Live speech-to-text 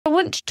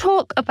want to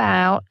talk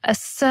about a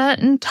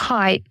certain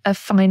type of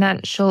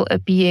financial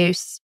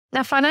abuse.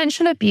 Now,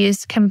 financial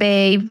abuse can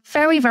be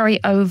very,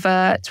 very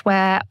overt,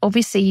 where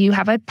obviously you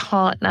have a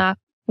partner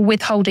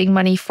withholding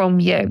money from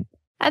you.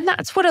 And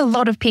that's what a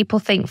lot of people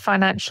think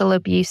financial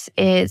abuse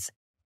is.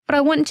 But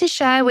I want to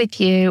share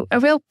with you a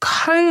real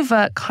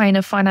covert kind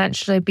of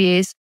financial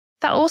abuse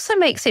that also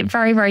makes it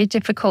very, very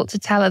difficult to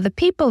tell other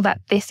people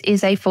that this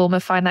is a form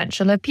of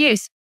financial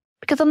abuse.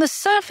 Because on the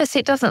surface,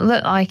 it doesn't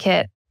look like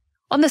it.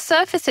 On the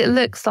surface, it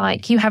looks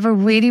like you have a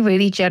really,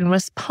 really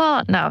generous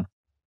partner.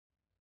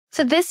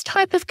 So this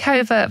type of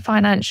covert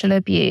financial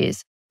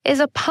abuse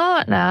is a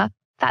partner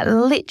that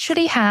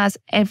literally has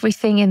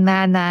everything in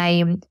their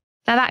name.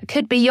 Now, that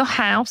could be your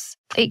house.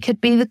 It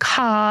could be the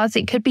cars.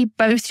 It could be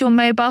both your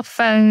mobile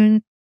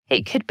phone.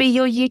 It could be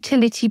your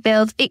utility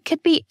bills. It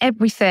could be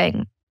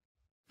everything.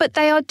 But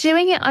they are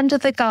doing it under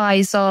the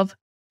guise of,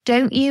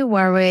 don't you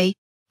worry,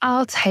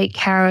 I'll take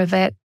care of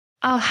it.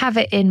 I'll have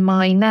it in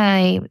my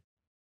name.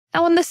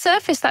 Now, on the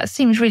surface, that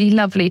seems really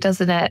lovely,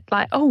 doesn't it?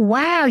 Like, oh,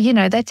 wow,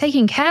 they're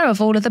taking care of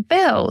all of the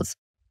bills.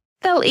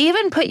 They'll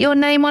even put your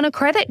name on a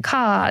credit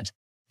card.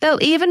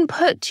 They'll even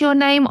put your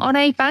name on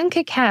a bank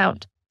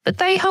account, but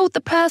they hold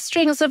the purse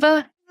strings of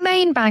a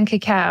main bank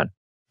account.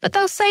 But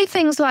they'll say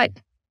things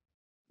like,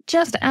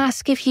 just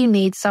ask if you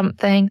need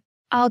something.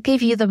 I'll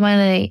give you the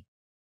money.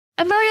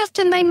 And very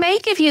often they may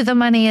give you the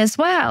money as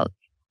well.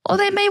 Or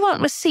they may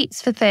want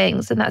receipts for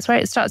things, and that's where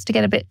it starts to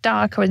get a bit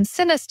darker and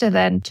sinister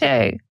then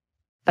too.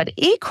 But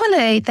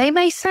equally, they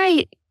may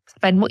say,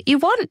 spend what you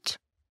want.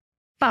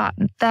 But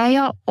they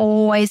are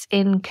always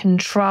in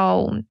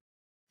control.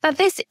 Now,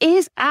 this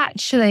is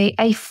actually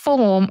a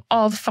form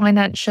of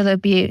financial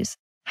abuse,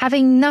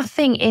 having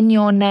nothing in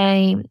your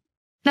name.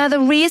 Now, the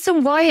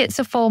reason why it's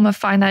a form of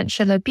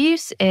financial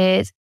abuse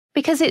is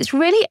because it's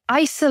really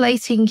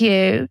isolating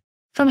you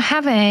from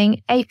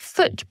having a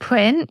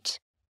footprint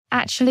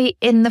actually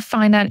in the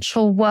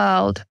financial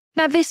world.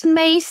 Now, this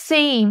may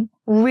seem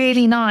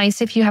really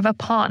nice if you have a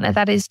partner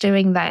that is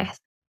doing this,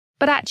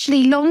 but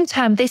actually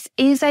long-term, this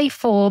is a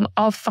form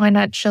of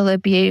financial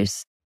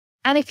abuse.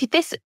 And if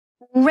this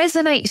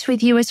resonates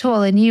with you at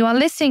all and you are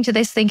listening to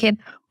this thinking,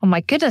 oh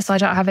my goodness, I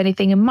don't have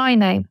anything in my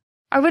name,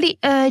 I really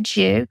urge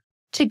you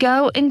to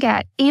go and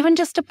get even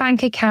just a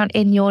bank account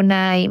in your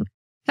name.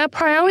 Now,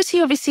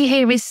 priority obviously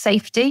here is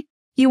safety.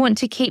 You want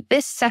to keep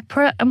this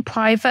separate and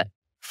private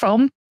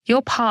from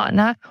your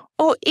partner,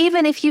 or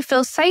even if you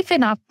feel safe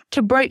enough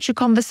to broach a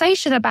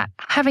conversation about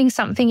having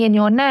something in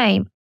your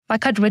name,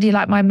 like I'd really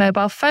like my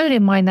mobile phone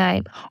in my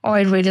name, or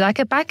I'd really like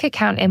a bank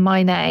account in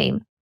my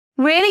name.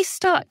 Really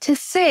start to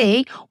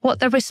see what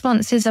the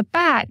responses are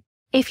back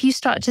if you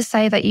start to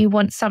say that you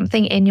want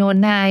something in your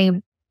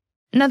name.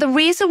 Now, the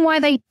reason why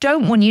they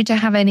don't want you to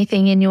have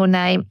anything in your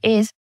name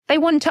is they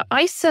want to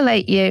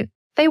isolate you.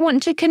 They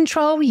want to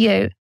control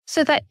you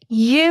so that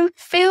you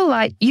feel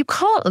like you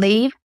can't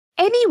leave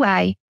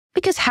anyway.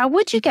 Because how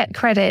would you get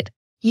credit?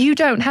 You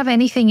don't have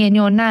anything in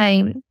your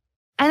name.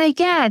 And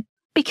again,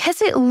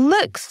 because it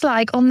looks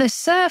like on the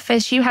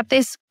surface you have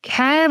this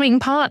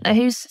caring partner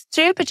who's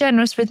super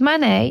generous with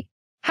money,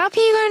 how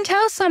can you go and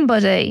tell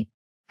somebody?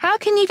 How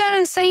can you go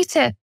and say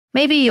to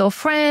maybe your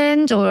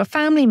friend or a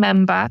family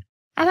member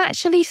and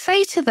actually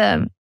say to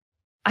them,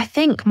 I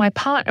think my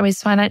partner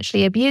is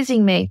financially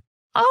abusing me.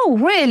 Oh,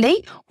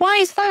 really? Why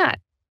is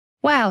that?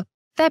 Well,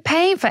 they're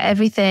paying for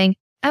everything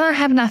and I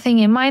have nothing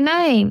in my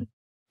name.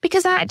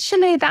 Because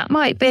actually that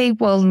might be,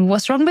 well,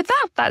 what's wrong with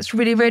that? That's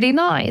really, really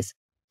nice.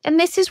 And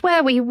this is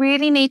where we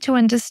really need to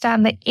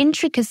understand the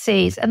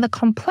intricacies and the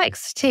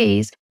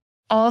complexities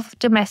of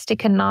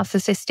domestic and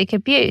narcissistic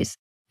abuse.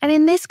 And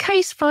in this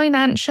case,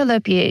 financial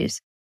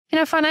abuse.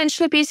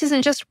 Financial abuse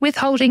isn't just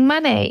withholding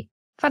money.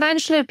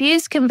 Financial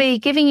abuse can be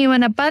giving you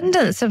an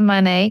abundance of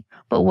money,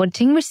 but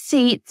wanting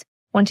receipts,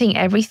 wanting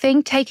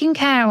everything taken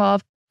care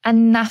of,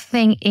 and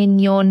nothing in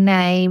your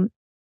name.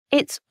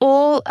 It's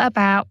all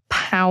about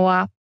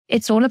power.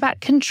 It's all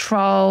about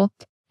control.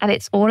 And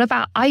it's all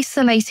about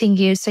isolating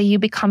you so you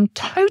become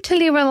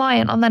totally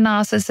reliant on the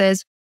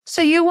narcissist.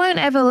 So you won't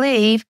ever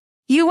leave.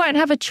 You won't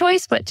have a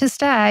choice but to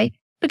stay.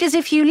 Because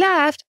if you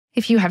left,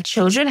 if you have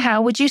children,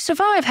 how would you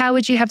survive? How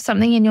would you have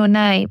something in your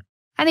name?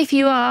 And if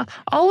you are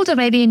older,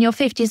 maybe in your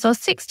 50s or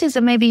 60s,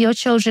 and maybe your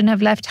children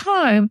have left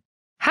home,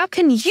 how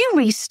can you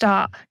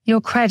restart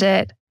your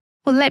credit?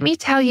 Well, let me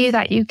tell you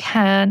that you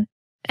can.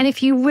 And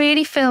if you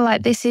really feel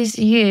like this is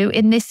you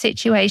in this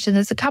situation,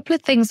 there's a couple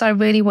of things I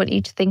really want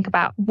you to think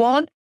about.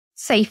 One,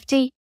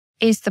 safety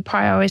is the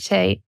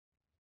priority.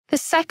 The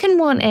second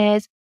one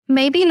is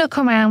maybe look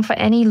around for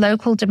any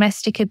local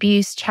domestic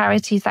abuse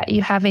charities that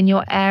you have in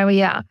your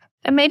area,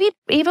 and maybe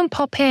even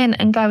pop in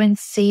and go and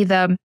see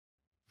them.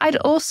 I'd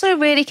also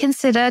really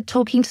consider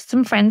talking to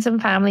some friends and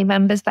family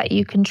members that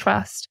you can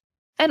trust.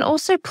 And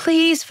also,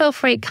 please feel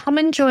free, come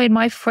and join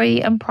my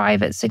free and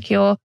private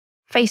secure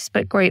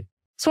Facebook group.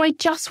 So I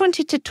just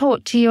wanted to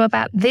talk to you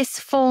about this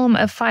form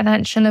of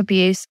financial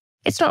abuse.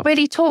 It's not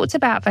really talked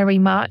about very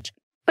much,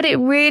 but it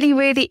really,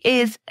 really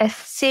is a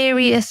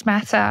serious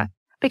matter.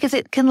 because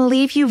it can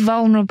leave you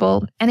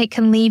vulnerable and it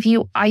can leave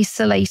you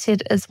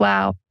isolated as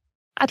well.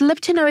 I'd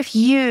love to know if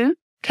you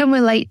can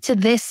relate to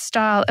this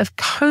style of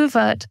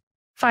covert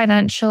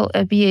financial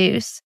abuse.